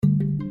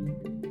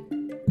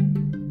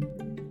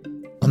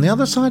On the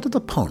other side of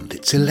the pond,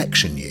 it's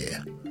election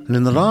year, and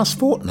in the last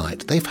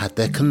fortnight they've had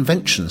their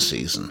convention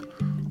season,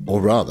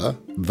 or rather,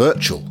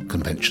 virtual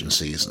convention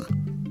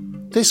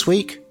season. This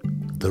week,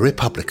 the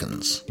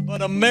Republicans.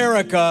 But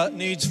America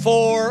needs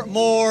 4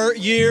 more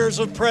years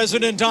of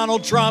President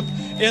Donald Trump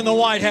in the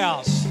White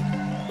House.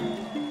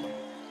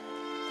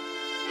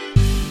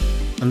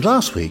 And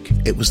last week,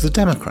 it was the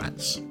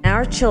Democrats.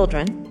 Our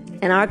children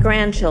and our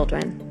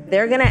grandchildren,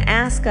 they're going to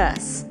ask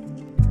us,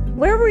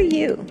 where were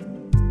you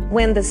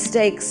when the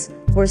stakes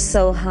were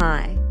so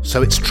high?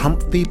 So it's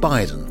Trump v.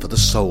 Biden for the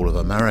soul of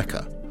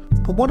America.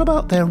 But what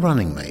about their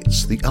running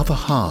mates, the other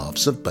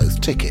halves of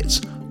both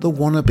tickets, the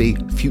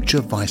wannabe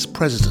future vice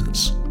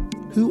presidents?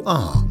 Who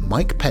are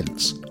Mike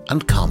Pence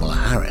and Kamala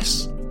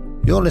Harris?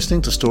 You're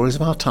listening to Stories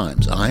of Our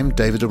Times. I'm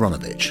David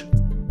Aronovich.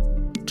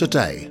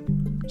 Today,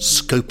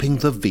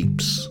 scoping the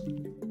Veeps.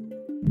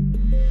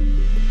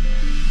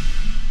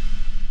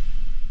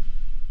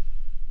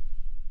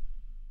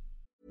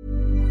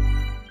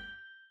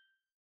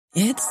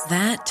 It's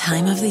that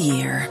time of the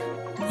year.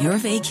 Your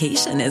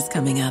vacation is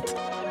coming up.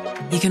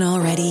 You can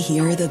already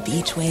hear the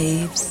beach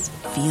waves,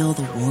 feel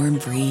the warm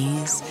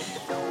breeze,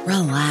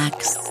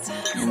 relax,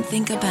 and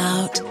think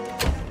about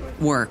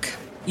work.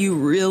 You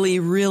really,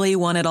 really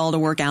want it all to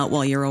work out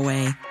while you're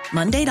away.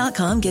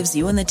 Monday.com gives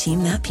you and the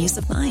team that peace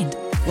of mind.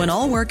 When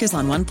all work is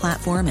on one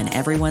platform and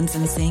everyone's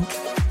in sync,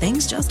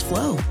 things just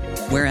flow.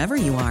 Wherever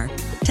you are,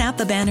 tap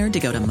the banner to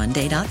go to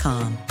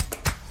Monday.com.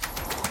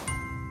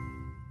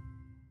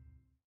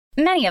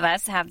 Many of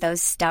us have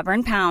those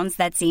stubborn pounds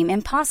that seem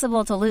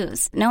impossible to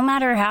lose, no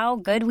matter how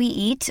good we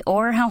eat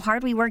or how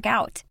hard we work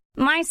out.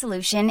 My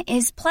solution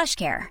is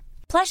PlushCare.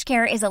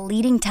 PlushCare is a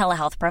leading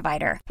telehealth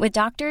provider with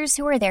doctors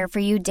who are there for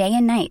you day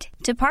and night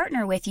to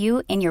partner with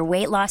you in your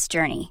weight loss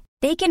journey.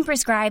 They can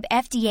prescribe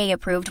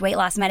FDA-approved weight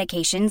loss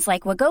medications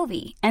like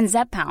Wegovy and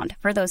Zepbound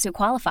for those who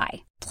qualify.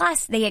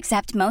 Plus, they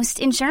accept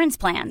most insurance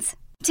plans.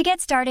 To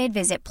get started,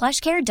 visit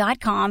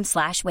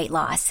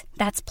plushcare.com/weightloss.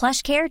 That's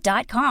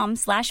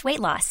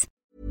plushcare.com/weightloss.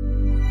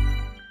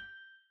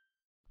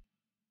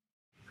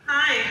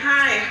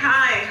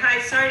 Hi.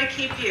 Sorry to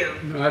keep you.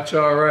 That's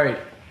all right.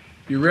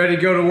 You ready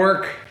to go to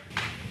work?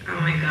 Oh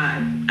my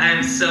God,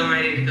 I'm so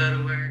ready to go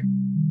to work.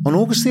 On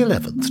August the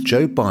 11th,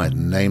 Joe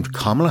Biden named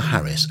Kamala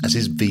Harris as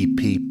his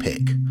VP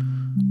pick,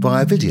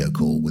 via video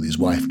call with his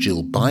wife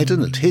Jill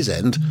Biden at his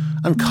end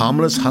and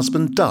Kamala's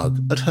husband Doug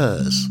at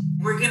hers.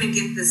 We're going to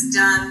get this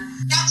done.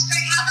 That's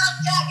great. How about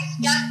Doug? Is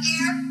Doug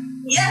here?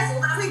 Yes,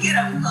 let me get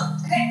him.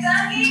 Look. Hey,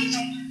 Dougie.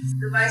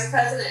 The Vice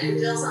President and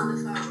Jill's on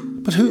the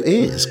phone. But who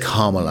is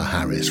Kamala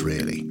Harris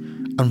really?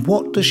 And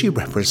what does she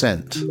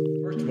represent?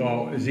 First of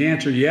all, is the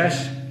answer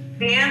yes?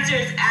 The answer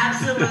is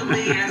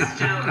absolutely yes,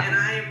 Joe, and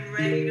I am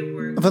ready to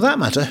work. And for that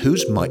matter,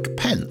 who's Mike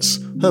Pence,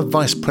 her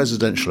vice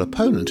presidential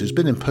opponent who's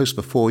been in post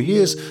for 4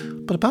 years,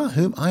 but about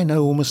whom I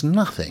know almost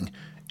nothing,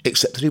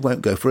 except that he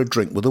won't go for a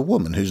drink with a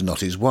woman who's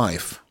not his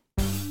wife.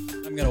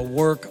 I'm going to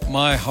work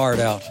my heart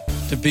out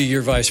to be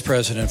your vice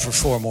president for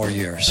 4 more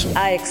years.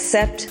 I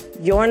accept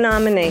your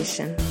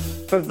nomination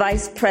for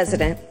Vice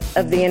President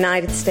of the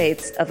United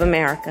States of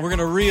America. We're going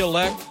to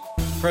re-elect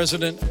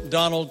President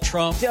Donald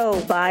Trump. Joe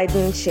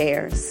Biden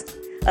shares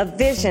a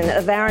vision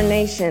of our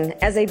nation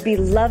as a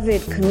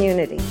beloved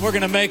community. We're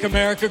going to make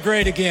America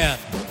great again.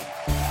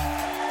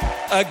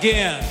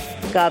 Again.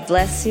 God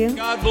bless you.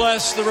 God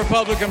bless the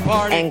Republican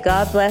Party. And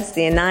God bless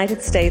the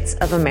United States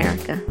of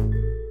America.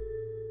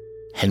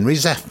 Henry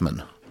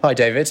Zeffman. Hi,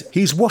 David.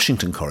 He's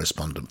Washington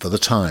correspondent for The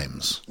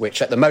Times.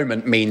 Which at the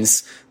moment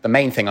means the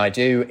main thing I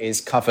do is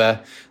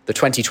cover the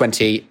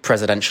 2020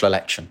 presidential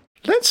election.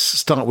 Let's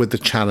start with the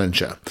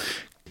challenger.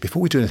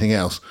 Before we do anything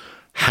else,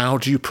 how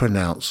do you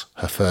pronounce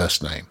her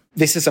first name?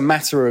 This is a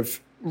matter of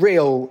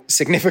real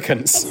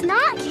significance. It's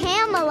not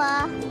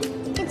Kamala.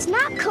 It's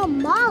not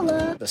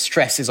Kamala. The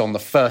stress is on the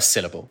first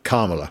syllable.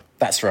 Kamala.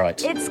 That's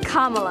right. It's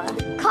Kamala.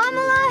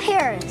 Kamala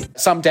Harris.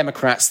 Some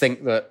Democrats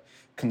think that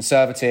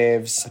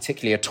conservatives,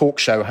 particularly a talk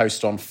show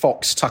host on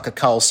Fox, Tucker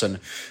Carlson,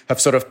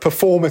 have sort of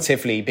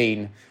performatively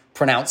been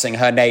pronouncing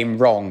her name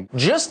wrong.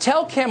 Just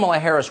tell Kamala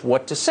Harris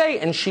what to say,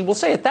 and she will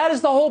say it. That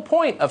is the whole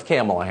point of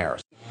Kamala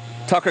Harris.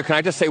 Tucker, can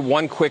I just say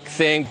one quick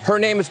thing? Her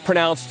name is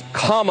pronounced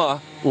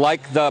comma,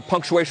 like the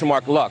punctuation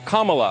mark la.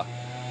 Kamala.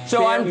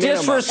 So I'm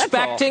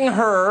disrespecting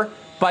her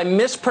by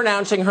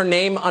mispronouncing her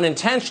name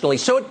unintentionally.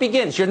 So it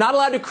begins. You're not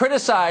allowed to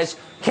criticize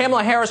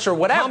Kamala Harris or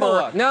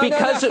whatever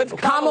because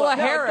Kamala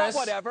Harris.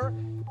 Whatever.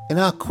 In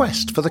our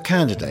quest for the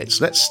candidates,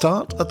 let's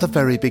start at the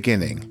very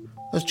beginning.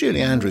 As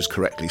Julie Andrews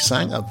correctly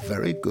sang, a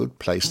very good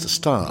place to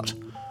start.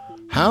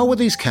 How were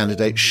these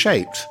candidates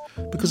shaped?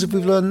 Because if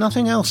we've learned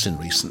nothing else in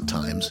recent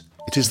times,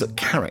 it is that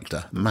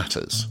character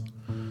matters.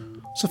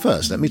 So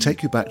first, let me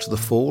take you back to the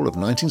fall of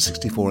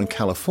 1964 in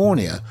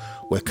California,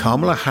 where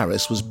Kamala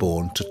Harris was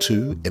born to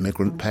 2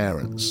 immigrant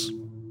parents.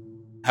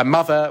 Her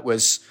mother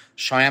was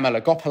Shyama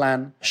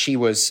Lagopalan. She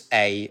was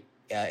a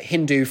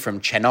Hindu from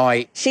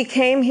Chennai. She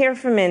came here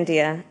from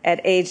India at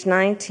age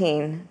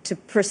 19 to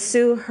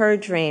pursue her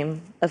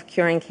dream of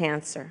curing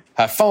cancer.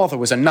 Her father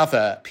was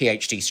another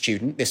PhD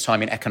student, this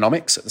time in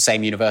economics at the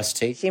same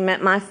university. She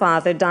met my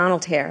father,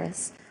 Donald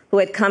Harris, who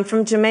had come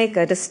from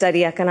Jamaica to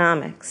study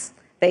economics.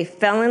 They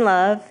fell in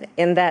love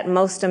in that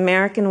most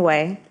American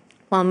way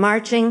while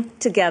marching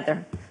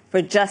together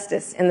for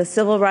justice in the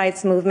civil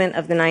rights movement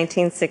of the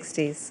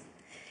 1960s.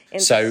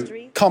 So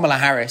Kamala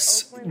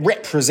Harris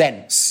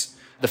represents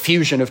the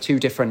fusion of two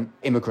different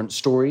immigrant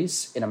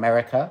stories in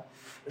America.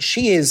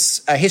 She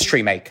is a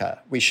history maker.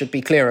 We should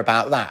be clear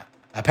about that.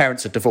 Her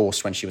parents had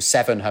divorced when she was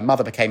 7. Her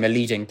mother became a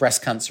leading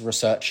breast cancer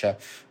researcher,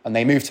 and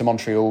they moved to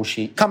Montreal.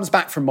 She comes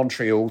back from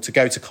Montreal to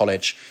go to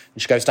college,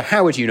 and she goes to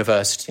Howard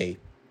University,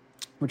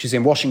 which is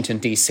in Washington,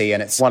 D.C.,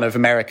 and it's one of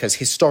America's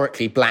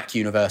historically black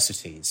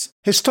universities.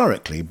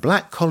 Historically,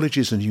 black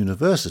colleges and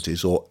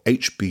universities, or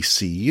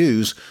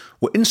HBCUs,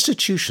 were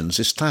institutions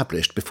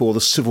established before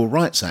the Civil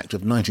Rights Act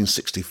of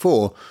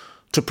 1964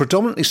 to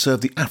predominantly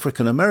serve the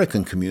African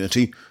American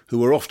community who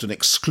were often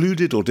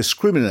excluded or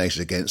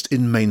discriminated against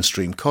in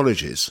mainstream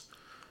colleges.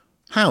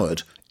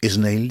 Howard is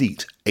an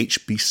elite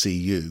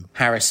HBCU.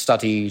 Harris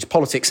studied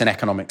politics and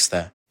economics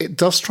there. It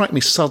does strike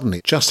me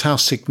suddenly just how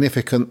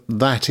significant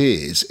that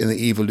is in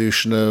the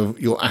evolution of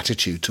your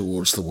attitude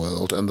towards the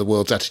world and the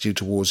world's attitude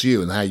towards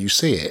you and how you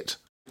see it.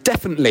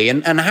 Definitely.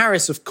 And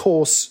Harris, of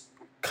course,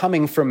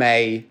 coming from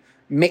a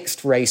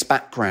mixed race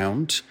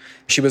background,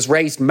 she was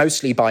raised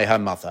mostly by her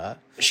mother.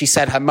 She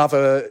said her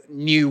mother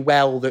knew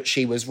well that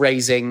she was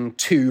raising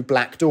 2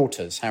 black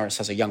daughters. Harris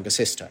has a younger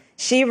sister.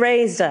 She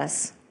raised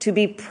us to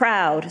be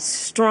proud,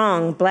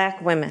 strong black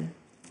women.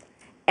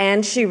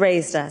 And she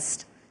raised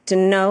us to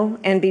know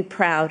and be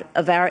proud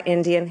of our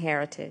Indian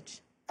heritage.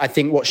 I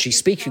think what she's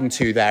speaking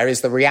to there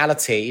is the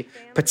reality,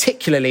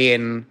 particularly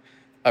in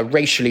a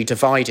racially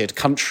divided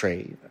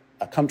country,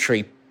 a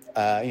country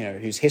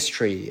whose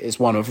history is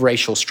one of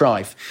racial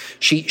strife.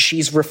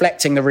 She's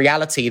reflecting the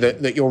reality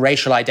that your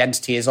racial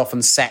identity is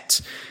often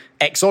set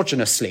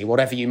exogenously,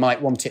 whatever you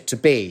might want it to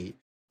be.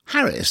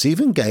 Harris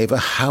even gave a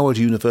Howard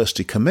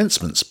University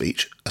commencement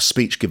speech, a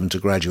speech given to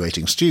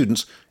graduating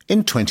students,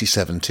 in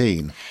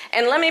 2017.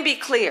 And let me be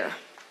clear.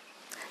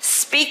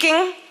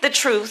 Speaking the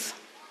truth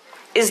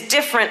is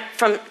different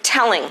from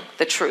telling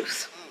the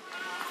truth.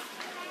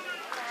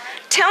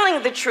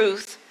 Telling the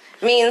truth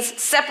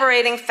means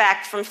separating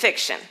fact from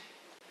fiction.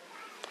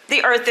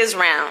 The earth is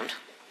round.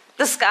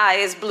 The sky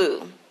is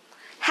blue.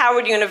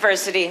 Howard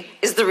University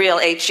is the real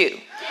HU.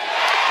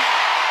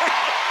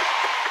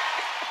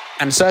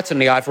 And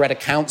certainly I've read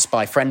accounts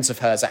by friends of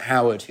hers at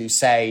Howard who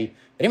say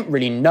they didn't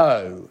really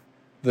know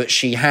that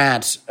she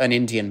had an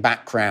Indian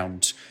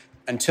background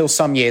until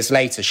some years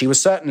later. She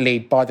was certainly,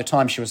 by the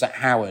time she was at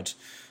Howard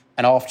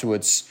and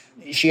afterwards,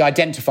 she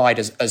identified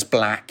as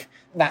black.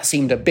 That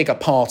seemed a bigger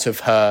part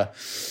of her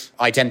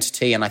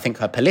identity and I think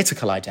her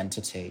political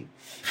identity.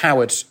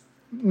 Howard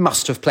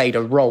must have played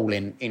a role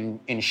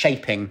in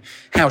shaping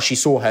how she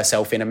saw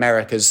herself in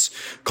America's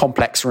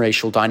complex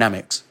racial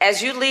dynamics.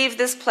 As you leave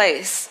this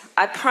place,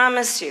 I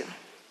promise you,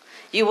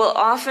 you will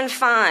often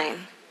find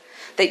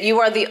that you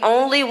are the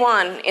only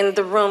one in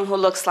the room who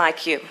looks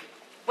like you.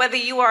 Whether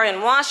you are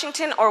in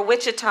Washington or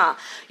Wichita,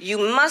 you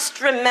must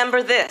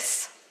remember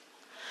this.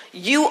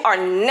 You are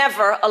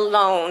never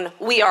alone.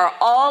 We are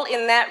all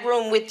in that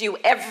room with you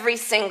every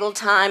single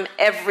time,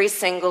 every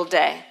single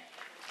day.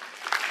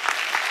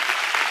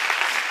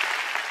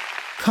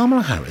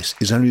 Kamala Harris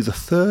is only the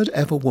 3rd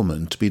ever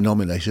woman to be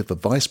nominated for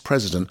vice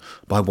president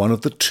by one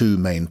of the 2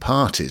 main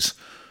parties.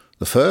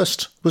 The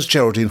first was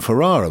Geraldine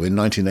Ferraro in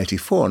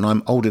 1984, and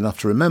I'm old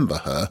enough to remember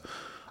her,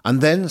 and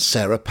then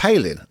Sarah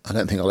Palin, I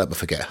don't think I'll ever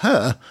forget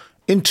her,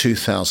 in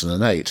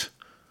 2008.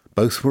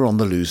 Both were on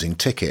the losing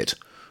ticket.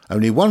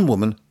 Only one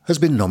woman has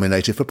been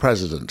nominated for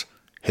president,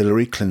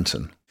 Hillary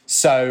Clinton.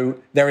 So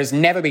there has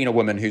never been a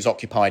woman who's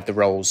occupied the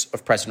roles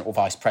of president or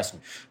vice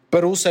president.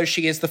 But also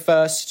she is the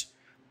first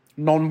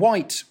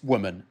non-white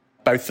woman,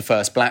 both the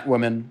first black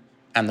woman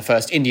and the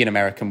first Indian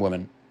American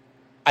woman.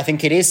 I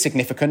think it is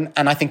significant,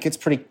 and I think it's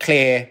pretty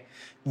clear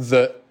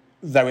that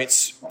though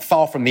it's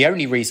far from the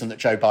only reason that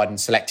Joe Biden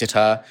selected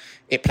her,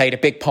 it played a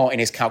big part in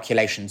his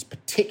calculations,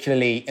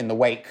 particularly in the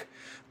wake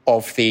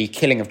of the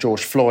killing of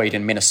George Floyd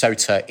in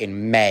Minnesota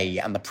in May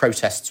and the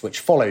protests which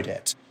followed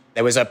it.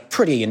 There was a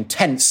pretty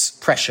intense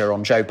pressure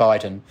on Joe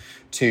Biden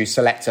to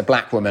select a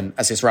black woman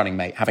as his running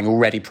mate, having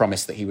already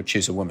promised that he would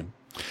choose a woman.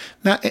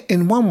 Now,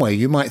 in one way,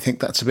 you might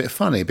think that's a bit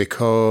funny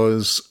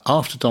because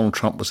after Donald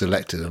Trump was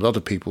elected, a lot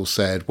of people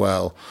said,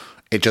 well,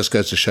 it just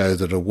goes to show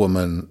that a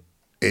woman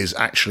is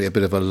actually a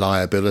bit of a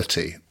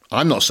liability.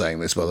 I'm not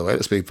saying this, by the way,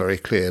 let's be very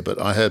clear, but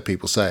I heard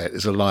people say it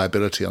is a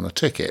liability on a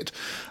ticket.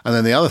 And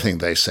then the other thing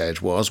they said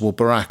was, well,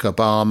 Barack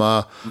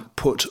Obama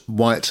put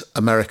white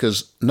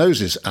America's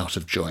noses out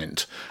of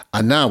joint.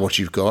 And now what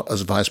you've got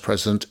as vice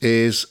president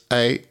is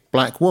a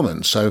black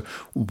woman. So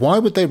why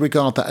would they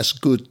regard that as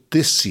good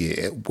this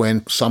year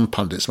when some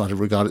pundits might have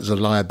regarded it as a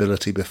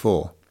liability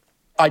before?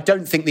 I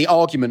don't think the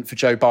argument for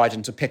Joe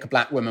Biden to pick a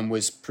black woman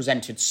was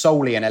presented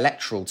solely in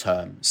electoral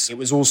terms. It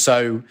was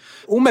also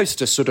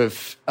almost a sort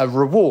of a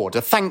reward,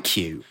 a thank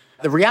you.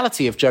 The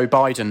reality of Joe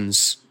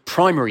Biden's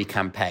primary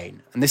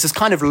campaign, and this is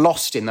kind of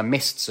lost in the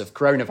mists of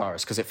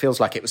coronavirus because it feels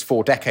like it was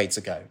 4 decades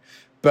ago,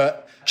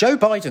 but Joe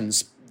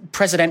Biden's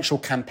presidential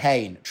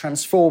campaign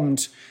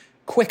transformed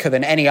quicker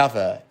than any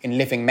other in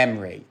living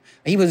memory.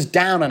 He was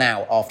down and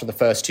out after the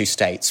first 2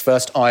 states,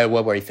 first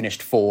Iowa, where he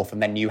finished 4th,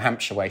 and then New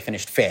Hampshire, where he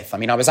finished 5th. I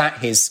mean, I was at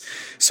his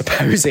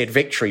supposed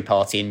victory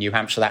party in New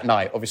Hampshire that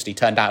night. Obviously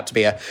turned out to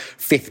be a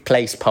 5th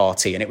place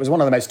party, and it was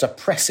one of the most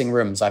depressing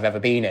rooms I've ever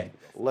been in.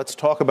 Let's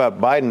talk about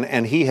Biden,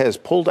 and he has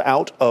pulled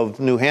out of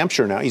New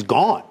Hampshire now. He's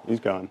gone. He's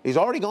gone. He's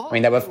already gone. I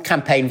mean, there were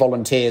campaign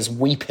volunteers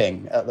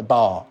weeping at the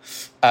bar.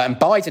 And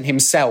Biden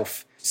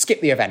himself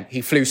skipped the event.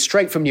 He flew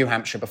straight from New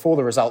Hampshire before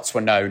the results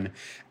were known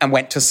and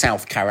went to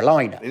South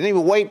Carolina. He didn't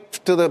even wait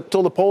till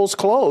the polls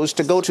closed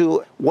to go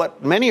to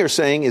what many are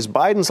saying is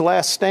Biden's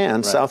last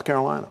stand, right. South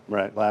Carolina.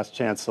 Right, last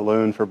chance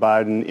saloon for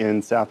Biden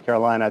in South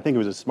Carolina. I think it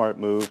was a smart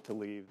move to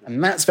leave.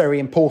 And that's very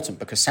important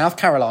because South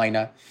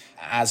Carolina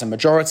has a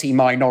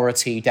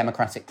majority-minority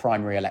Democratic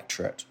primary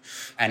electorate.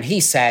 And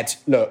he said,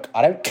 look,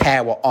 I don't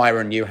care what Iowa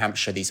and New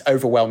Hampshire, these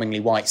overwhelmingly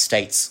white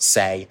states,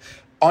 say.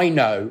 I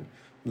know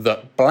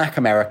that black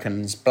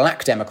Americans,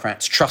 black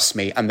Democrats trust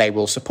me and they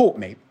will support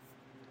me.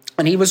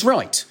 And he was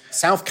right.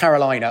 South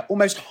Carolina,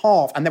 almost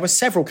half, and there were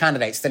several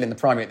candidates still in the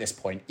primary at this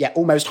point, yet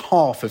almost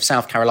half of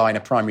South Carolina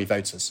primary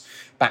voters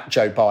backed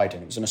Joe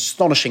Biden. It was an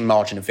astonishing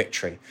margin of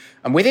victory.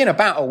 And within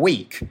about a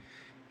week,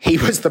 he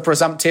was the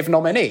presumptive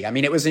nominee. I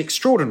mean, it was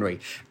extraordinary.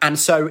 And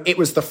so it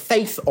was the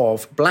faith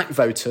of black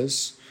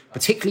voters,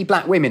 particularly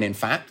black women, in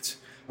fact,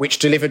 which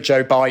delivered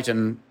Joe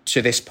Biden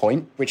to this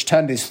point, which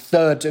turned his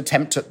 3rd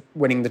attempt at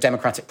winning the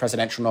Democratic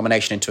presidential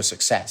nomination into a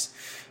success.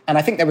 And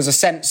I think there was a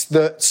sense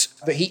that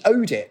he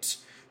owed it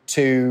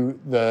to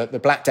the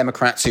black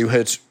Democrats who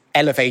had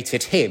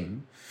elevated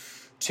him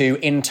to,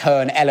 in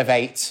turn,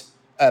 elevate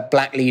a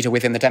black leader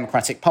within the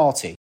Democratic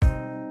Party.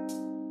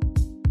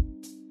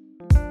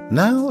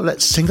 Now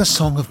let's sing a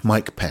song of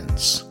Mike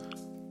Pence.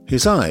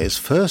 His eyes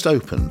first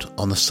opened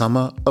on the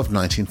summer of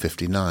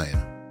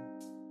 1959.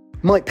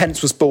 Mike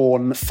Pence was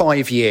born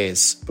 5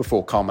 years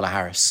before Kamala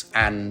Harris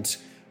and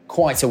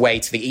quite a way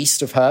to the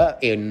east of her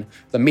in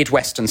the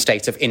Midwestern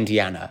state of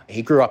Indiana.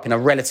 He grew up in a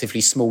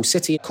relatively small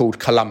city called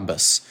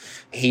Columbus.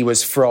 He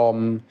was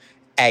from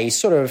a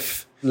sort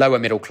of lower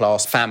middle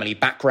class family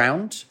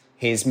background.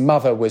 His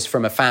mother was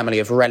from a family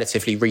of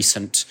relatively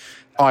recent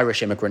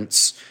Irish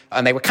immigrants,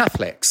 and they were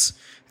Catholics.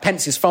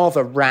 Pence's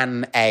father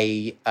ran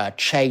a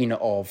chain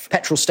of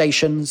petrol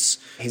stations.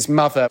 His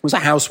mother was a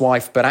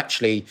housewife, but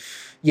actually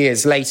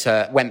years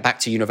later went back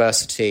to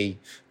university,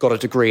 got a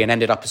degree, and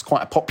ended up as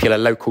quite a popular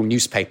local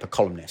newspaper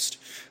columnist.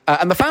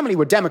 And the family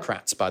were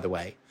Democrats, by the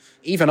way.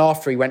 Even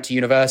after he went to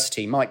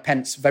university, Mike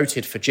Pence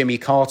voted for Jimmy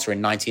Carter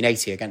in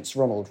 1980 against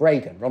Ronald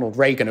Reagan. Ronald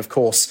Reagan, of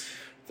course,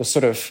 the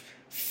sort of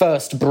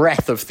first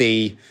breath of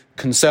the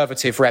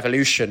conservative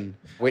revolution,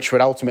 which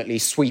would ultimately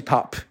sweep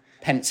up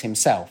Pence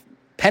himself.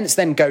 Pence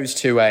then goes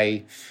to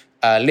a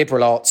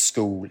liberal arts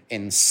school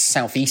in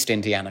southeast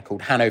Indiana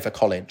called Hanover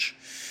College.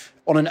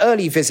 On an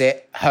early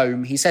visit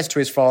home, he says to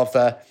his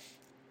father,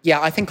 yeah,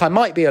 I think I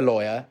might be a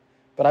lawyer,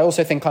 but I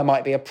also think I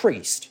might be a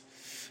priest.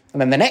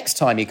 And then the next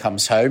time he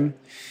comes home,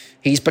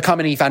 he's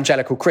become an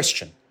evangelical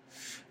Christian.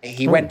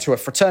 He went to a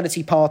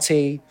fraternity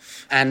party,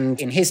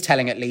 and in his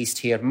telling at least,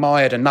 he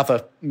admired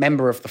another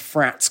member of the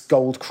frat's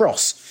gold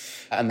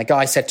cross. And the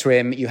guy said to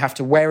him, you have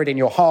to wear it in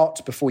your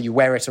heart before you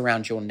wear it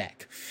around your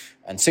neck.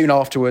 And soon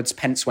afterwards,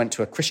 Pence went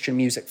to a Christian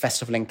music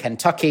festival in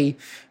Kentucky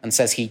and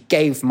says he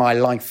gave my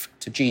life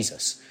to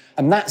Jesus.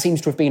 And that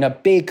seems to have been a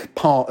big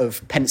part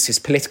of Pence's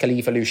political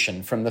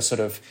evolution from the sort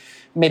of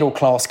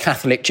middle-class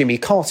Catholic Jimmy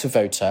Carter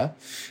voter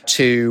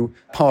to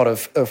part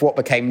of what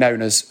became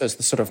known as the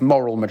sort of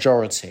moral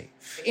majority.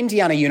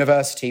 Indiana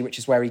University, which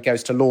is where he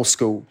goes to law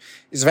school,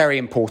 is very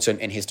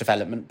important in his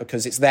development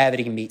because it's there that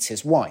he meets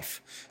his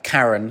wife,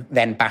 Karen,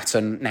 then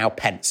Batten, now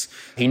Pence.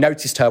 He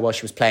noticed her while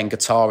she was playing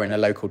guitar in a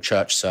local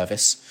church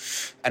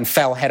service and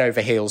fell head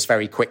over heels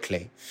very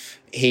quickly.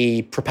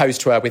 He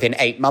proposed to her within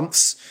 8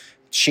 months.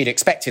 She'd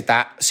expected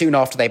that. Soon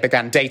after they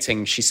began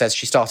dating, she says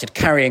she started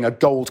carrying a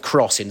gold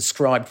cross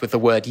inscribed with the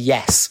word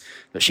yes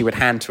that she would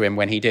hand to him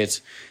when he did,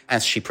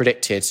 as she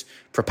predicted,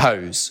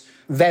 propose.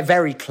 They're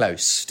very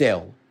close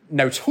still.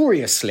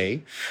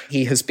 Notoriously,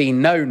 he has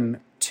been known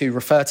to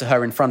refer to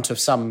her in front of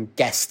some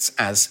guests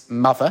as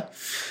mother,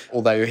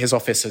 although his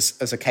office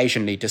has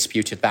occasionally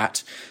disputed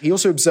that. He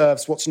also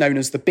observes what's known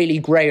as the Billy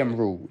Graham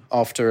rule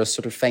after a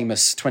sort of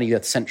famous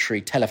 20th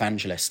century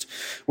televangelist,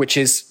 which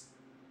is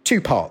 2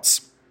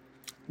 parts.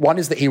 One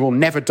is that he will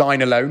never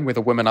dine alone with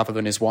a woman other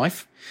than his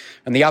wife,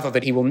 and the other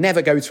that he will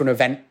never go to an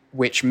event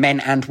which men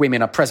and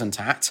women are present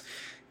at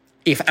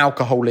if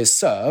alcohol is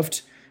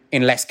served,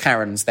 unless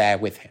Karen's there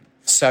with him.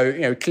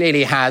 So,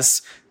 clearly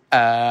has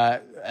a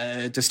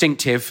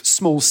distinctive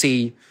small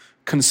c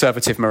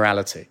conservative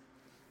morality.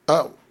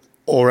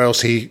 Or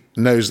else he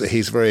knows that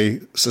he's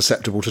very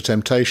susceptible to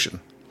temptation.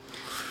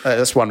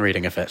 That's one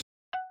reading of it.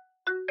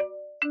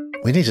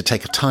 We need to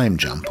take a time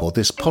jump or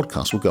this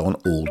podcast will go on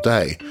all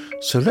day.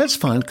 So let's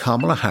find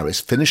Kamala Harris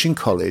finishing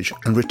college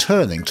and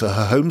returning to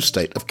her home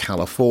state of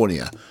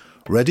California,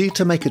 ready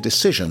to make a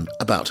decision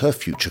about her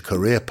future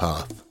career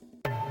path.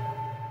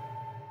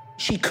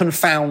 She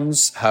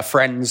confounds her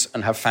friends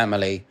and her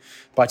family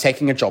by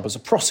taking a job as a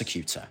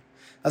prosecutor.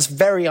 That's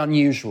very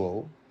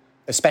unusual,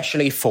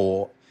 especially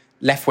for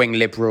left-wing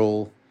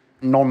liberal,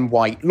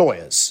 non-white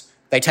lawyers.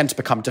 They tend to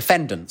become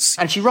defendants.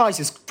 And she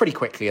rises pretty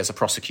quickly as a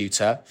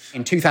prosecutor.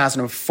 In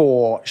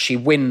 2004, she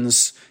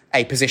wins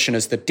a position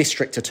as the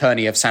district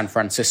attorney of San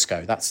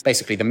Francisco. That's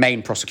basically the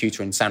main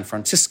prosecutor in San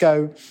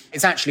Francisco.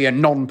 It's actually a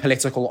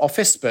non-political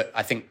office, but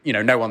I think,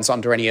 no one's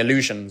under any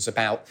illusions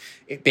about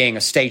it being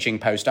a staging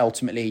post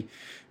ultimately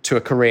to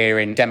a career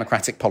in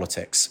democratic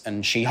politics.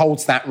 And she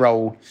holds that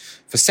role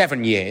for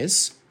 7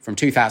 years, from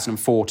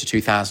 2004 to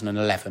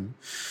 2011.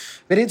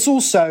 But it's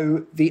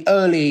also the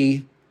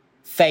early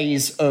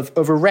phase of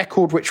a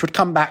record which would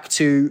come back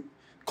to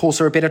cause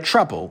her a bit of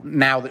trouble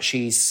now that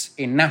she's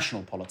in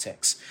national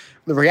politics.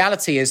 The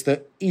reality is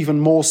that even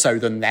more so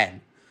than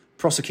then,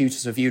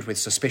 prosecutors are viewed with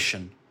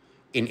suspicion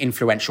in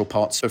influential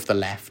parts of the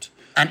left,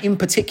 and in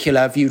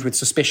particular viewed with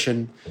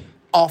suspicion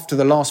after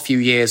the last few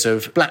years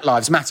of Black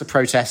Lives Matter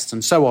protests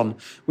and so on,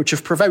 which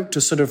have provoked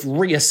a sort of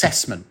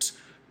reassessment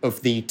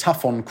of the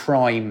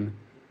tough-on-crime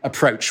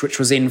approach, which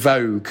was in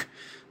vogue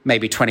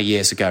maybe 20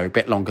 years ago, a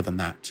bit longer than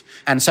that.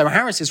 And so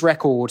Harris's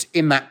record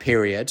in that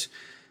period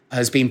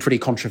has been pretty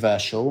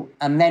controversial.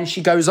 And then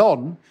she goes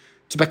on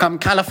to become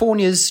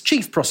California's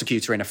chief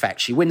prosecutor, in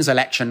effect. She wins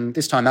election,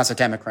 this time as a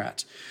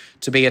Democrat,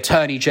 to be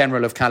Attorney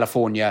General of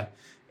California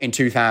in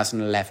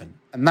 2011.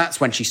 And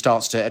that's when she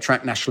starts to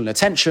attract national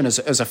attention as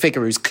a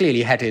figure who's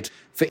clearly headed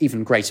for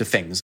even greater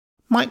things.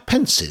 Mike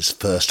Pence's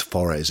first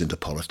forays into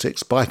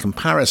politics, by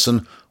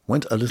comparison,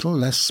 went a little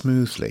less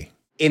smoothly.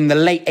 In the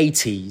late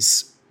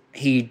 80s,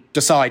 he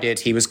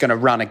decided he was going to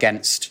run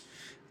against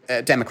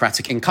a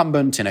Democratic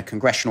incumbent in a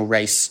congressional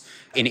race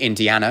in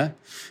Indiana.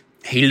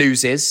 He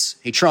loses.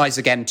 He tries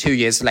again 2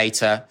 years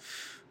later,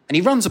 and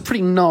he runs a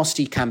pretty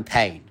nasty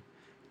campaign.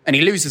 And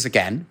he loses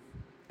again,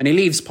 and he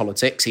leaves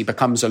politics. He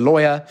becomes a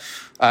lawyer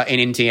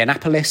in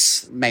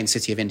Indianapolis, main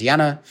city of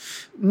Indiana.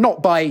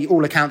 Not by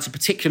all accounts a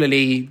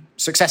particularly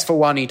successful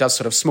one. He does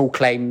sort of small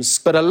claims.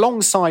 But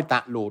alongside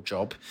that law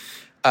job,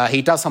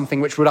 he does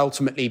something which would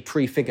ultimately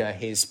prefigure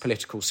his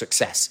political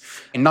success.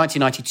 In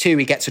 1992,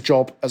 he gets a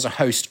job as a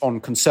host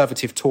on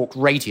conservative talk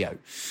radio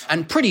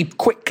and pretty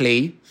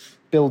quickly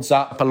builds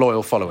up a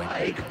loyal following.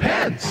 Mike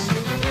Pence.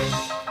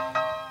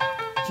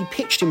 He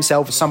pitched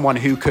himself as someone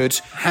who could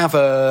have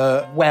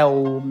a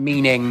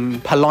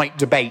well-meaning, polite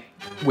debate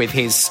with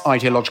his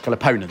ideological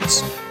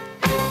opponents.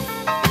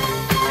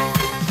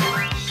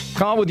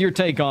 Carl, with your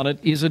take on it,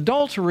 is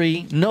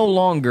adultery no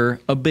longer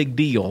a big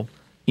deal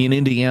in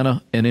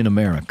Indiana and in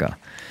America?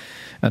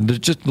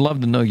 I'd just love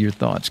to know your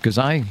thoughts, because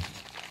I,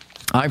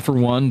 for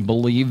one,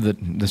 believe that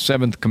the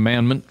seventh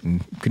commandment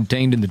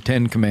contained in the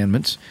 10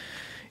 Commandments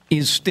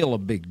is still a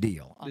big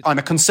deal. I'm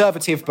a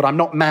conservative, but I'm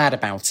not mad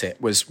about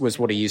it, was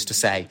what he used to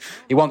say.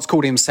 He once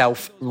called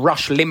himself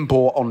Rush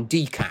Limbaugh on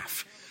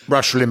decaf.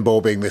 Rush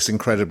Limbaugh being this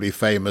incredibly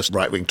famous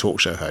right-wing talk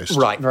show host.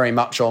 Right, very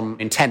much on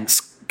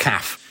intense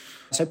caf.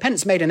 So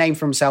Pence made a name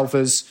for himself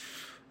as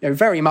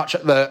very much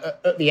at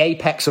the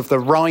apex of the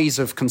rise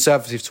of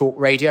conservative talk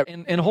radio.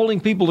 And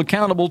holding people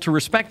accountable to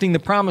respecting the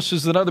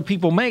promises that other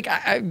people make.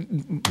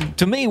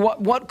 To me,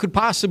 what could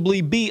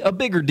possibly be a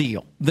bigger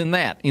deal than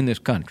that in this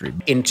country?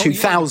 In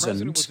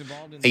 2000,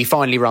 he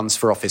finally runs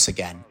for office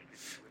again,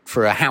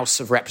 for a House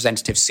of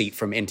Representatives seat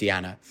from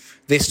Indiana,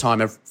 this time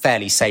a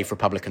fairly safe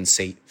Republican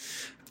seat.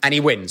 And he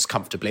wins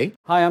comfortably.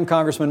 Hi, I'm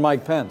Congressman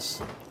Mike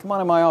Pence. Come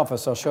on in my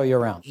office, I'll show you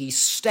around. He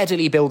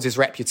steadily builds his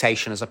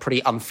reputation as a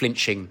pretty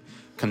unflinching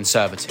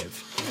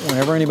conservative.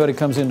 Whenever anybody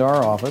comes into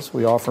our office,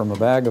 we offer them a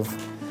bag of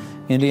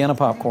Indiana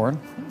popcorn,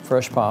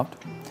 fresh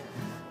popped,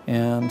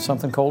 and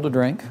something cold to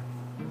drink,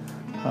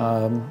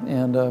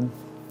 and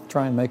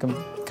try and make them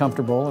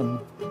comfortable and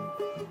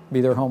be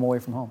their home away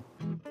from home.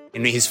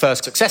 In his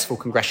first successful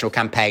congressional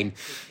campaign,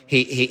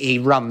 he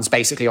runs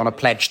basically on a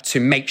pledge to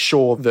make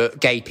sure that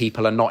gay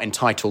people are not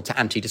entitled to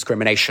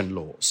anti-discrimination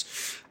laws.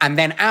 And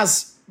then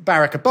as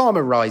Barack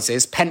Obama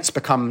rises, Pence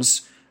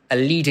becomes a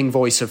leading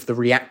voice of the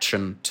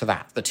reaction to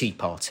that, the Tea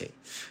Party.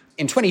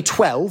 In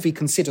 2012, he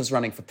considers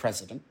running for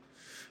president,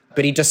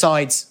 but he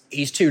decides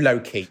he's too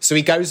low-key. So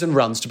he goes and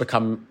runs to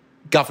become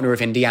governor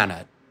of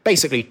Indiana,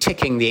 basically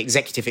ticking the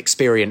executive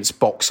experience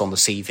box on the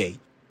CV.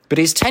 But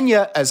his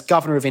tenure as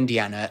governor of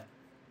Indiana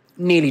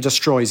nearly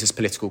destroys his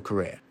political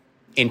career.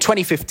 In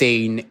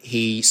 2015,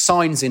 he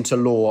signs into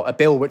law a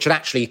bill which had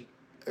actually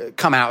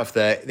come out of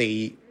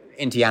the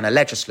Indiana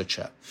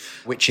legislature,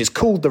 which is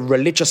called the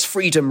Religious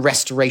Freedom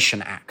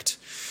Restoration Act.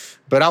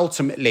 But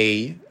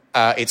ultimately,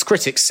 its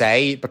critics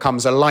say,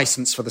 becomes a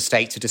license for the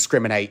state to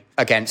discriminate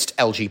against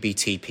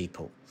LGBT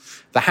people.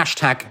 The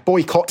hashtag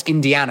boycott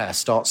Indiana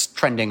starts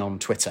trending on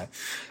Twitter,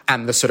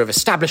 and the sort of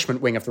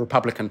establishment wing of the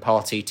Republican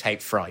Party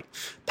take fright.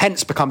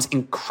 Pence becomes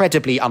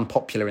incredibly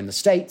unpopular in the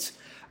state.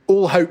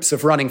 All hopes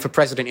of running for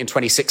president in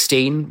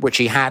 2016, which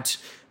he had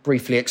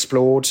briefly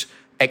explored,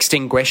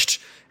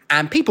 extinguished,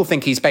 and people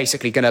think he's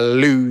basically going to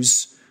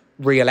lose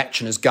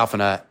re-election as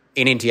governor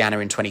in Indiana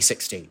in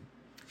 2016.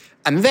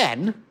 And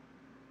then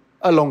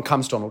along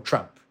comes Donald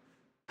Trump.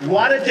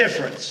 What a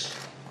difference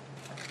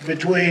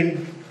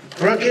between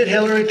crooked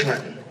Hillary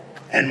Clinton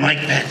and Mike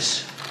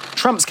Pence.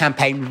 Trump's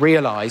campaign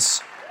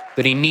realised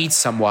that he needs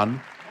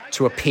someone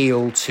to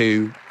appeal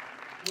to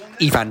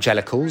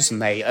evangelicals,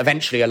 and they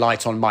eventually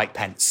alight on Mike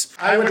Pence.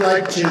 I would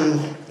like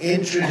to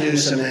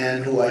introduce a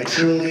man who I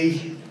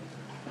truly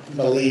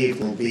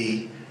believe will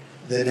be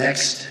the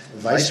next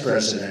vice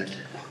president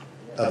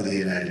of the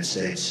United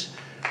States,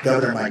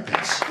 Governor Mike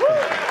Pence.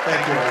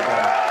 Thank you,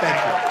 everybody.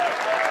 Thank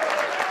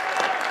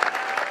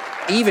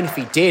you. Even if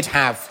he did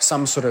have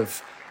some sort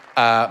of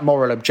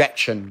moral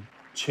objection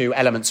to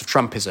elements of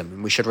Trumpism,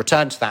 and we should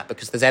return to that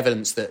because there's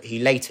evidence that he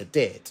later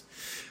did,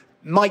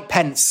 Mike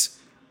Pence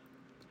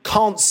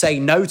can't say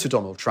no to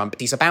Donald Trump.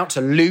 He's about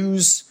to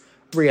lose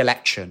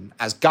re-election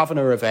as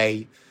governor of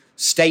a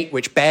state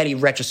which barely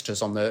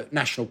registers on the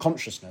national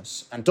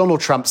consciousness. And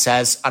Donald Trump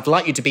says, I'd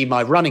like you to be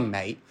my running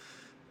mate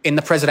in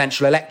the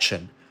presidential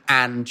election.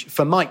 And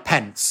for Mike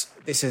Pence,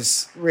 this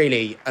is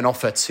really an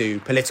offer to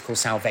political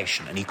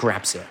salvation, and he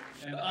grabs it.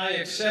 And I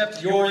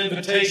accept your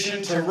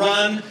invitation to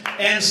run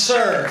and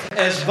serve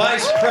as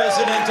Vice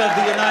President of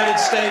the United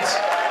States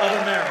of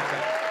America.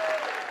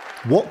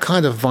 What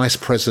kind of vice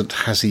president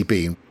has he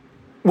been?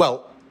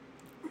 Well,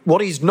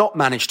 what he's not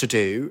managed to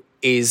do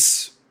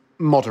is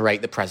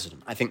moderate the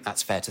president. I think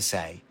that's fair to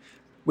say.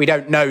 We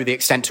don't know the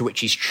extent to which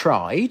he's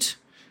tried,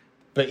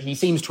 but he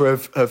seems to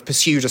have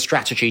pursued a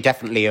strategy,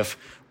 definitely, of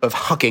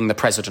hugging the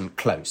president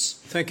close.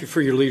 Thank you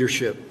for your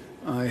leadership.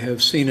 I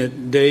have seen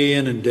it day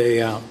in and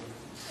day out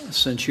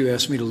since you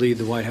asked me to lead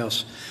the White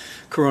House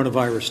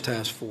Coronavirus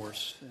Task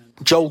Force.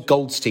 Joel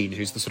Goldstein,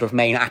 who's the sort of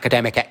main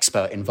academic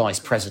expert in vice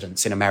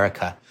presidents in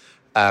America,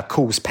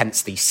 calls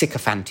Pence the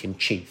sycophant in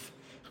chief.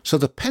 So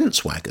the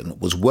Pence wagon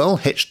was well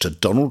hitched to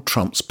Donald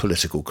Trump's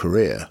political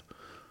career.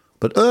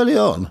 But early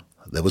on,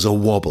 there was a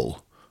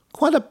wobble.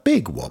 Quite a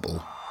big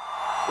wobble.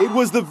 It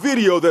was the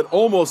video that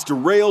almost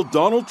derailed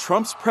Donald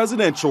Trump's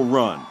presidential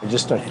run. You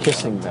just start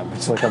kissing them.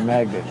 It's like a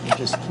magnet. You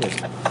just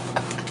kiss.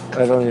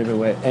 I don't even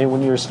wait. And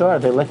when you're a star,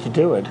 they let you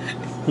do it.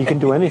 You can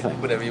do anything.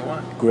 Whatever you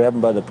want. Grab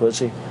them by the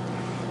pussy.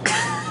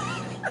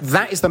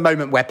 That is the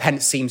moment where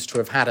Pence seems to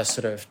have had a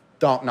sort of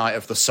dark night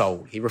of the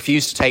soul. He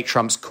refused to take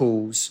Trump's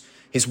calls.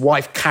 His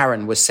wife,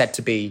 Karen, was said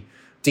to be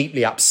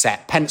deeply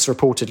upset. Pence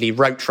reportedly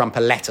wrote Trump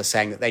a letter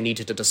saying that they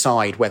needed to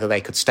decide whether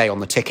they could stay on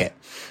the ticket.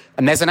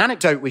 And there's an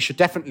anecdote we should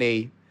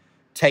definitely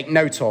take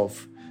note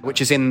of, which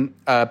is in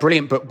a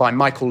brilliant book by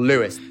Michael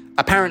Lewis.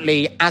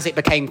 Apparently, as it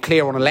became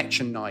clear on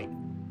election night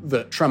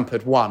that Trump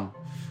had won,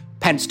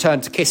 Pence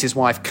turned to kiss his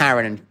wife,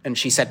 Karen, and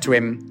she said to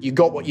him, "You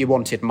got what you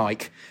wanted,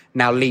 Mike.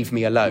 Now leave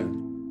me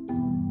alone."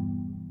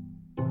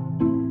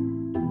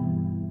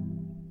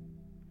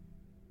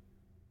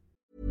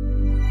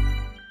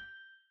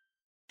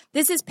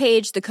 This is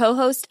Paige, the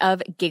co-host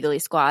of Giggly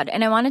Squad,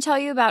 and I want to tell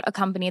you about a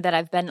company that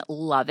I've been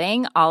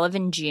loving, Olive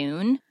 &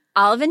 June.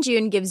 Olive &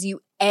 June gives you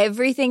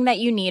everything that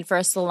you need for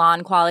a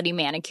salon-quality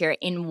manicure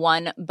in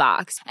one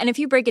box. And if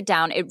you break it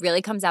down, it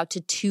really comes out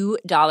to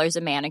 $2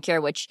 a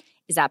manicure, which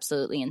is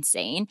absolutely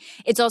insane.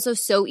 It's also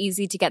so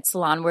easy to get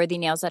salon-worthy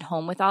nails at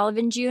home with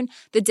Olive & June.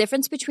 The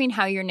difference between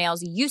how your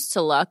nails used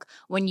to look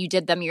when you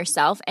did them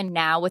yourself and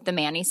now with the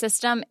Mani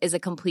system is a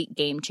complete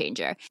game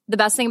changer. The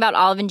best thing about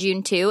Olive &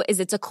 June, too, is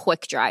it's a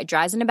quick dry.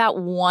 Dries in about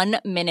 1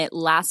 minute,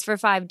 lasts for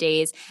 5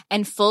 days,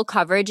 and full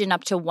coverage in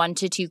up to 1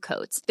 to 2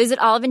 coats. Visit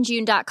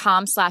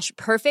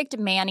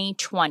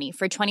oliveandjune.com/perfectmani20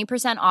 for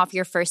 20% off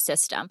your first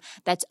system.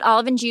 That's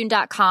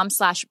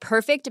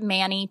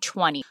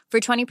oliveandjune.com/perfectmani20 for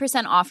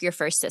 20% off your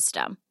first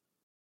system.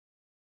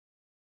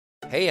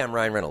 Hey, I'm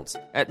Ryan Reynolds.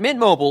 At Mint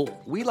Mobile,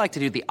 we like to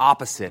do the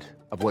opposite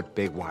of what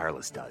Big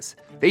Wireless does.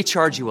 They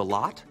charge you a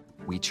lot,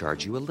 we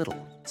charge you a little.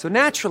 So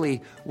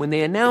naturally, when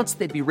they announced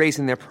they'd be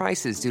raising their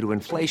prices due to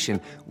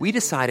inflation, we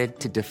decided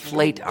to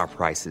deflate our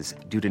prices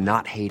due to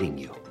not hating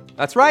you.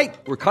 That's right.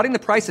 We're cutting the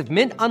price of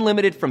Mint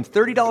Unlimited from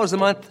 $30 a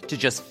month to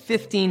just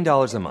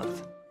 $15 a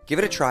month. Give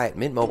it a try at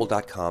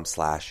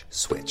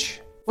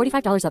mintmobile.com/switch.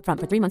 $45 up front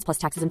for 3 months plus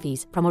taxes and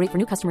fees. Promo rate for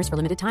new customers for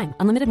limited time.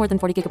 Unlimited more than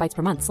 40 gigabytes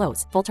per month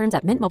slows. Full terms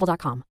at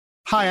mintmobile.com.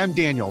 Hi, I'm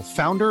Daniel,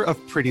 founder of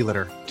Pretty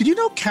Litter. Did you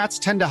know cats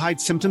tend to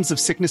hide symptoms of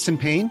sickness and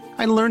pain?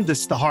 I learned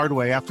this the hard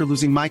way after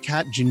losing my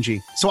cat,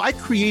 Gingy. So I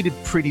created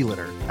Pretty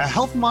Litter, a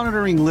health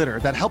monitoring litter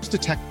that helps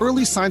detect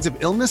early signs of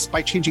illness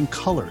by changing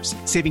colors,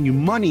 saving you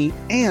money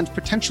and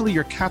potentially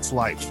your cat's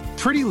life.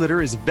 Pretty Litter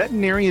is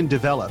veterinarian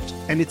developed,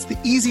 and it's the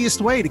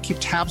easiest way to keep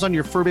tabs on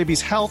your fur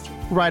baby's health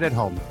right at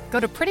home. Go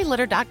to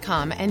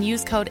prettylitter.com and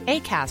use code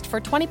ACAST for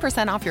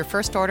 20% off your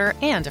first order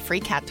and a free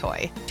cat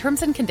toy.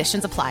 Terms and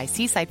conditions apply.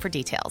 See site for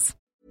details.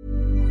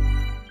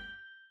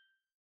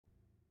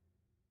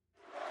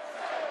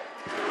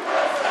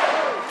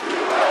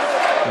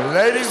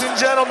 Ladies and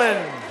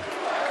gentlemen,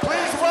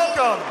 please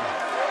welcome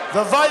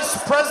the Vice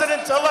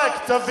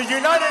President-elect of the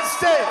United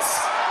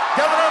States,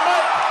 Governor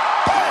Mike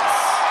Pence.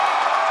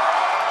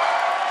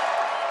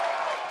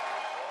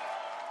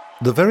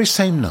 The very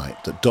same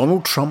night that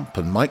Donald Trump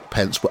and Mike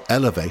Pence were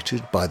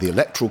elevated by the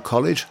Electoral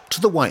College to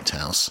the White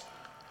House,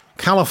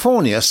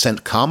 California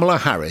sent Kamala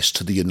Harris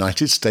to the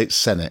United States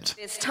Senate.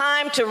 It's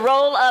time to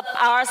roll up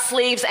our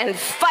sleeves and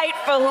fight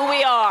for who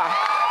we are.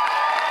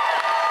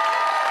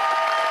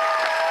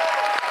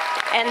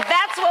 And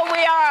that's what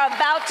we are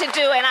about to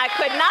do, and I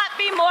could not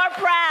be more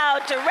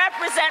proud to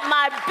represent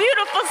my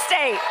beautiful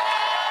state.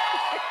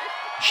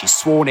 She's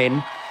sworn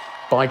in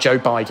by Joe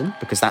Biden,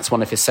 because that's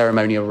one of his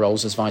ceremonial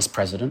roles as vice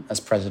president, as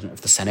president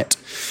of the Senate.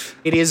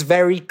 It is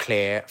very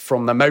clear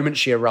from the moment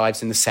she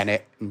arrives in the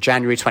Senate in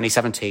January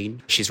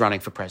 2017, she's running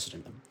for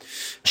president.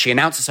 She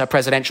announces her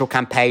presidential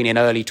campaign in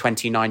early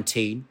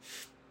 2019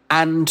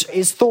 and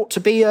is thought to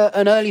be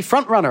an early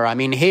frontrunner. I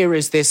mean, here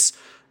is this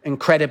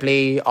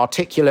incredibly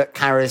articulate,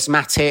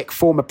 charismatic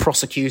former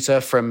prosecutor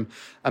from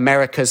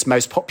America's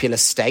most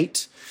populous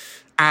state.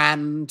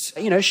 And,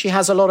 you know, she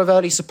has a lot of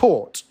early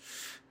support.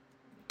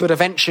 But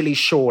eventually,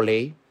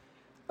 surely,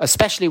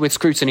 especially with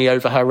scrutiny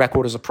over her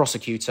record as a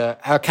prosecutor,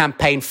 her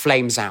campaign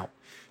flames out.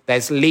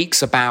 There's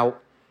leaks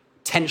about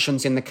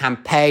tensions in the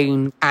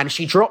campaign, and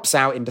she drops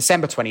out in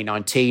December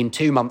 2019,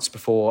 2 months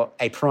before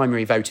a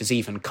primary vote is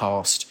even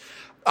cast.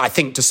 I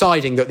think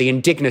deciding that the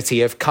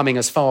indignity of coming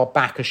as far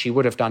back as she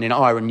would have done in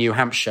Iowa, New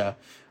Hampshire,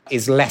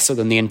 is lesser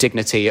than the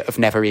indignity of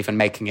never even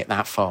making it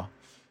that far.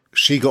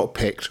 She got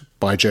picked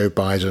by Joe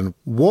Biden.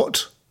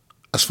 What,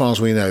 as far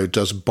as we know,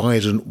 does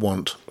Biden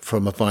want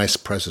from a vice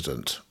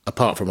president,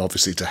 apart from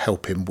obviously to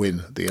help him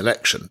win the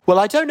election? Well,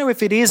 I don't know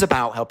if it is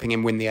about helping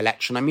him win the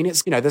election. I mean,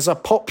 it's, you know, there's a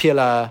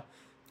popular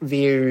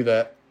view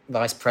that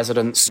vice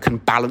presidents can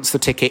balance the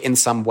ticket in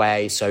some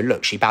way. So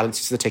look, she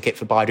balances the ticket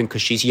for Biden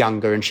because she's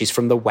younger and she's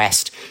from the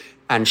West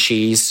and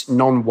she's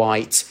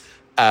non-white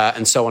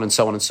and so on and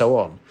so on and so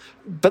on.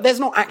 But there's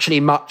not actually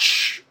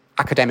much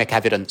academic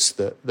evidence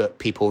that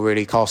people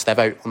really cast their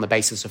vote on the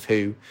basis of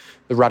who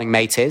the running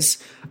mate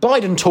is.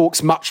 Biden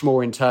talks much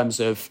more in terms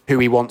of who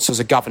he wants as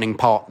a governing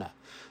partner,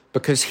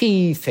 because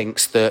he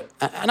thinks that,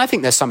 and I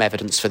think there's some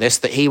evidence for this,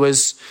 that he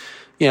was,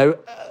 you know,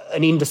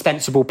 an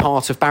indispensable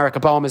part of Barack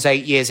Obama's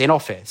 8 years in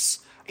office.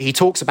 He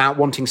talks about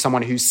wanting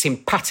someone who's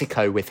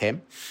simpatico with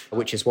him,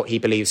 which is what he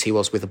believes he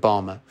was with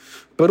Obama.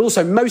 But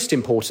also, most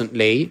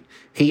importantly,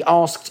 he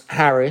asked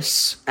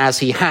Harris, as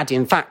he had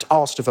in fact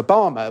asked of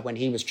Obama when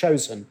he was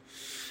chosen,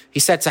 he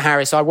said to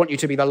Harris, I want you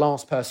to be the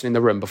last person in the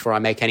room before I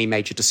make any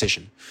major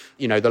decision.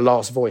 You know, the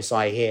last voice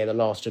I hear, the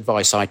last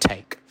advice I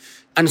take.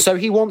 And so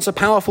he wants a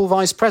powerful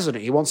vice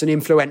president. He wants an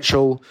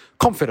influential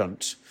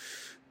confidant.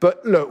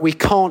 But look, we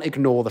can't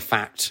ignore the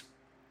fact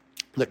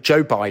that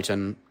Joe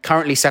Biden,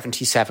 currently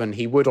 77,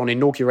 he would on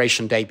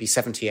Inauguration Day be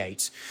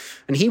 78,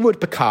 and he would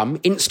become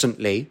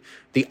instantly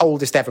the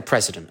oldest ever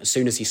president as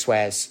soon as he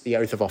swears the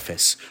oath of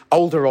office,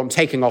 older on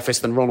taking office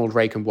than Ronald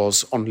Reagan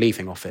was on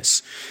leaving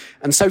office.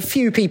 And so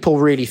few people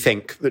really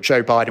think that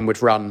Joe Biden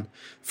would run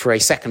for a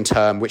second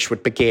term, which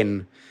would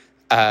begin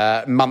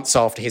months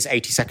after his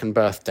 82nd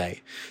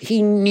birthday.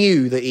 He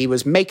knew that he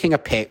was making a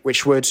pick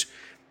which would,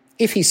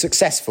 if he's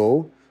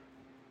successful,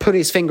 put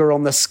his finger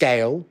on the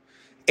scale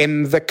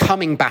in the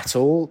coming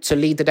battle to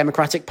lead the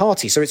Democratic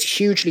Party. So it's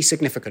hugely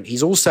significant.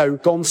 He's also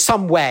gone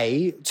some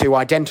way to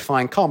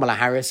identifying Kamala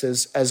Harris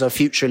as a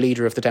future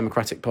leader of the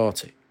Democratic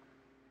Party.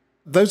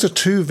 Those are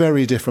two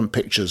very different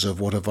pictures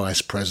of what a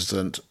vice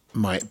president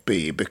might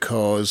be,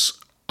 because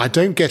I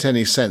don't get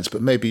any sense,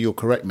 but maybe you'll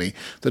correct me,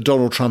 that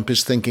Donald Trump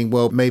is thinking,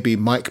 well, maybe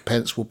Mike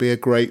Pence will be a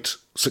great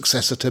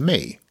successor to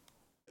me.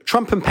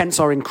 Trump and Pence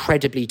are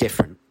incredibly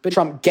different. But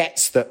Trump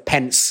gets that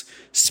Pence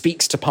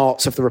speaks to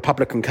parts of the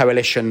Republican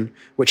coalition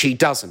which he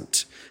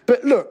doesn't.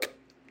 But look,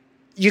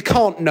 you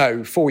can't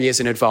know 4 years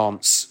in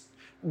advance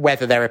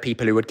whether there are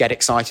people who would get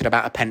excited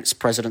about a Pence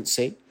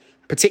presidency,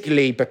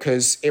 particularly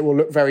because it will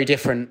look very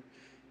different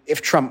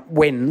if Trump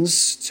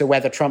wins to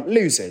whether Trump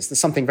loses. There's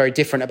something very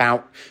different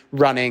about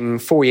running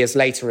 4 years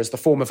later as the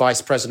former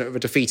vice president of a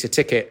defeated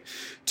ticket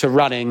to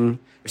running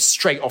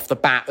straight off the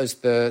bat as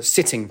the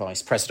sitting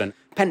vice president.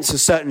 Pence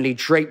has certainly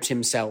draped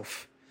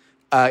himself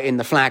in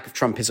the flag of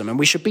Trumpism, and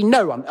we should be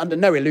under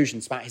no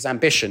illusions about his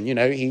ambition. You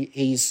know,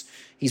 he's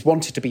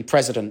wanted to be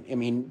president. I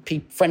mean,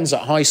 friends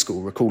at high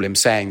school recall him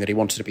saying that he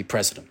wanted to be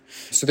president.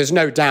 So there's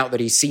no doubt that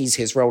he sees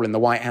his role in the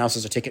White House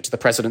as a ticket to the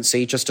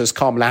presidency, just as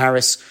Kamala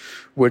Harris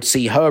would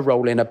see her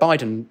role in a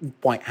Biden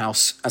White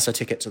House as a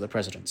ticket to the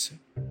presidency.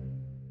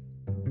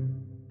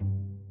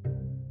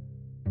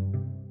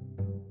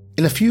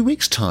 In a few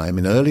weeks' time,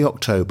 in early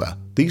October,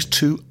 these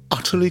two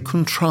utterly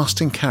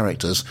contrasting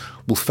characters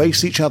will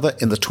face each other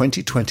in the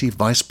 2020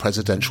 vice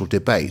presidential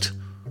debate.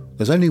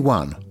 There's only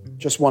one.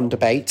 Just one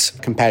debate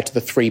compared to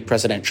the three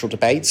presidential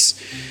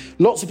debates.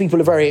 Lots of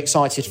people are very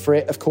excited for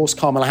it. Of course,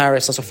 Kamala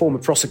Harris, as a former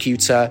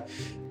prosecutor,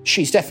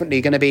 she's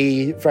definitely going to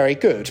be very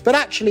good. But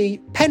actually,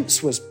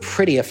 Pence was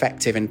pretty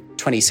effective in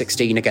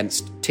 2016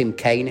 against Tim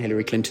Kaine,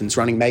 Hillary Clinton's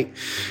running mate.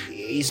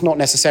 He's not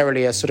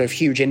necessarily a sort of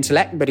huge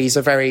intellect, but he's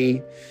a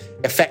very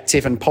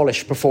effective and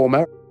polished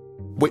performer.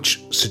 Which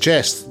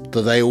suggests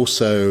that they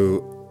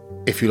also,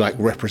 if you like,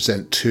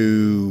 represent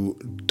two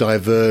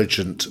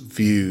divergent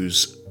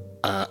views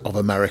of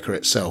America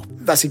itself.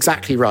 That's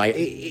exactly right.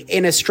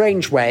 In a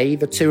strange way,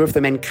 the two of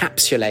them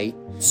encapsulate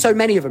so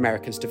many of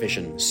America's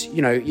divisions.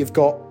 You know, you've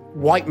got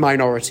white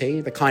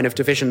minority, the kind of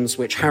divisions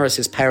which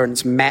Harris's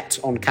parents met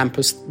on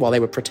campus while they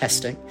were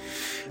protesting.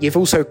 You've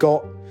also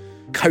got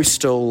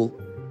coastal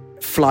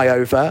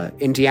flyover,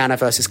 Indiana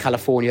versus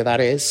California,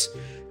 that is.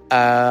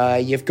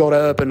 You've got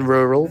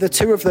urban-rural. The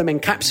two of them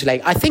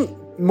encapsulate, I think,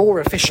 more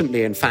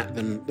efficiently, in fact,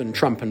 than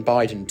Trump and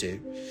Biden do,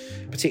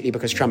 particularly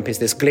because Trump is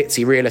this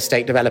glitzy real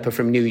estate developer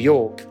from New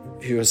York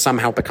who has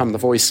somehow become the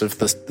voice of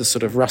the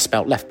sort of Rust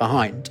Belt left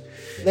behind.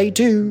 They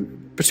do,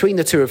 between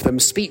the two of them,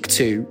 speak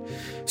to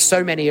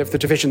so many of the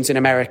divisions in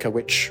America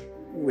which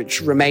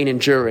remain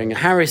enduring.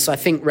 Harris, I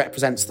think,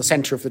 represents the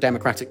centre of the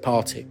Democratic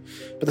Party,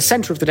 but the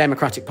centre of the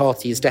Democratic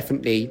Party is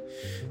definitely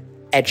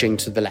edging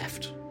to the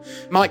left.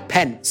 Mike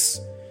Pence,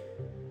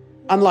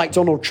 unlike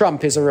Donald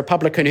Trump, is a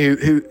Republican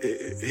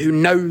who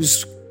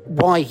knows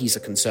why he's a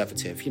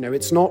conservative. You know,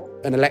 it's not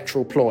an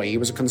electoral ploy. He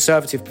was a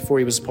conservative before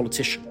he was a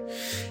politician.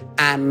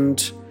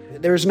 And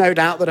there is no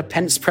doubt that a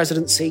Pence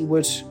presidency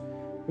would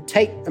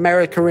take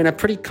America in a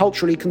pretty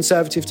culturally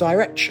conservative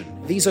direction.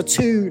 These are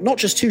not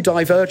just two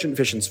divergent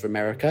visions of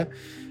America,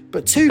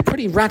 but two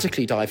pretty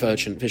radically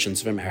divergent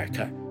visions of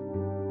America.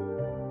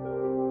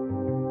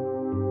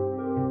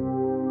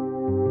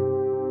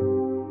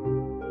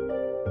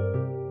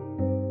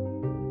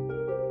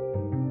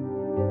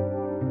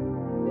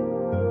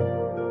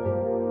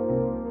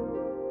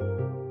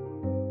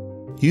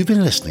 You've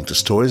been listening to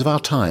Stories of Our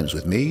Times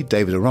with me,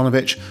 David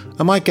Aronovich,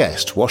 and my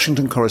guest,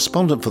 Washington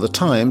correspondent for The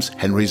Times,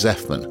 Henry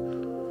Zeffman.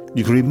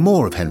 You can read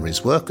more of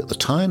Henry's work at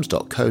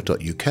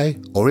thetimes.co.uk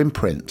or in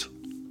print.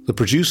 The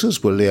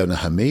producers were Leona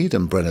Hamid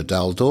and Brenna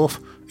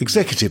Daldorf.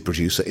 Executive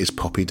producer is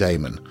Poppy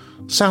Damon.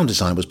 Sound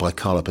design was by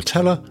Carla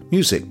Patella.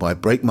 Music by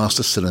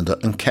Breakmaster Cylinder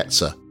and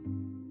Ketzer.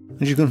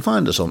 And you can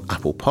find us on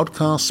Apple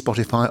Podcasts,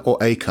 Spotify or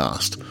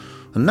Acast.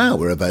 And now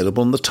we're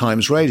available on the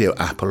Times Radio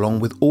app along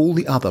with all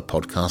the other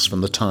podcasts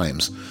from the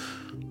Times.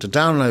 To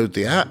download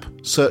the app,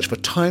 search for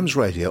Times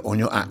Radio on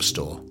your app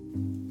store.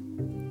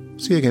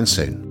 See you again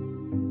soon.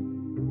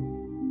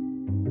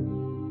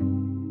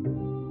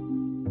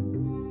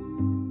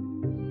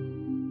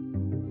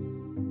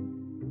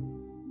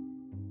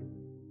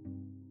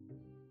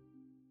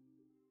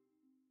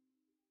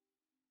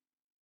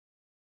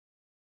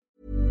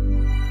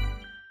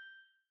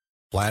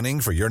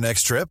 Planning for your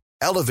next trip?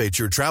 Elevate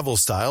your travel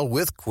style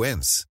with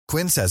Quince.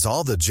 Quince has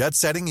all the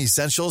jet-setting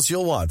essentials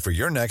you'll want for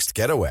your next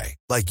getaway,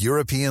 like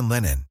European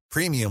linen,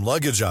 premium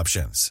luggage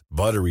options,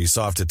 buttery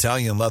soft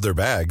Italian leather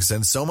bags,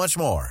 and so much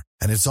more.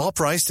 And it's all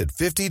priced at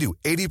 50 to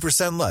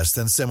 80% less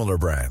than similar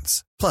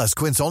brands. Plus,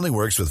 Quince only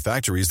works with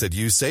factories that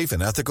use safe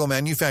and ethical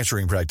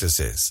manufacturing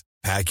practices.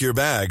 Pack your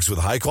bags with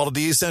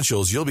high-quality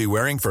essentials you'll be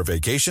wearing for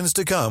vacations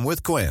to come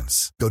with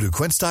Quince. Go to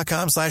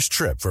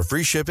quince.com/trip for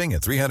free shipping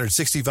and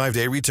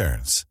 365-day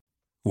returns.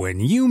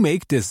 When you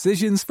make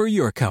decisions for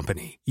your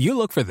company, you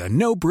look for the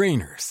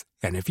no-brainers.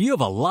 And if you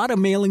have a lot of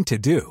mailing to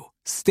do,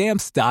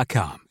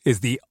 Stamps.com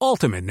is the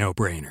ultimate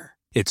no-brainer.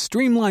 It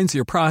streamlines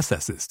your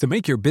processes to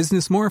make your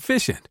business more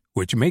efficient,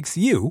 which makes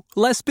you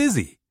less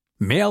busy.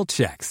 Mail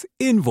checks,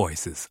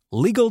 invoices,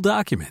 legal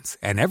documents,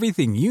 and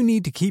everything you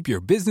need to keep your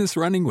business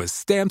running with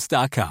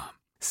Stamps.com.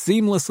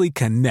 Seamlessly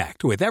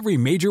connect with every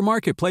major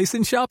marketplace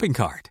and shopping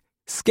cart.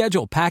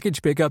 Schedule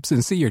package pickups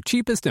and see your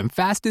cheapest and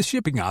fastest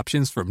shipping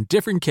options from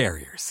different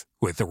carriers.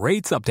 With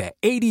rates up to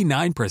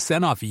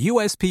 89% off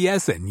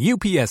USPS and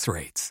UPS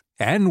rates.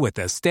 And with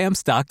the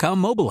Stamps.com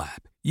mobile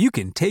app, you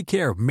can take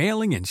care of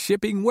mailing and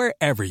shipping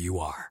wherever you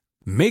are.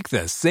 Make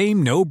the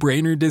same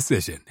no-brainer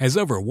decision as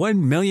over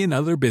 1 million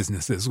other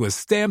businesses with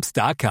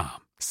Stamps.com.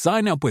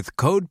 Sign up with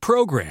code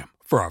PROGRAM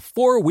for a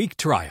 4-week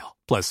trial,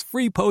 plus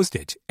free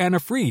postage and a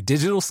free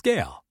digital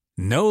scale.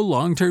 No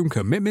long-term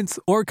commitments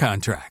or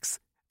contracts.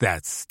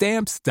 That's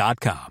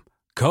Stamps.com.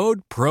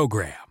 Code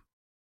PROGRAM.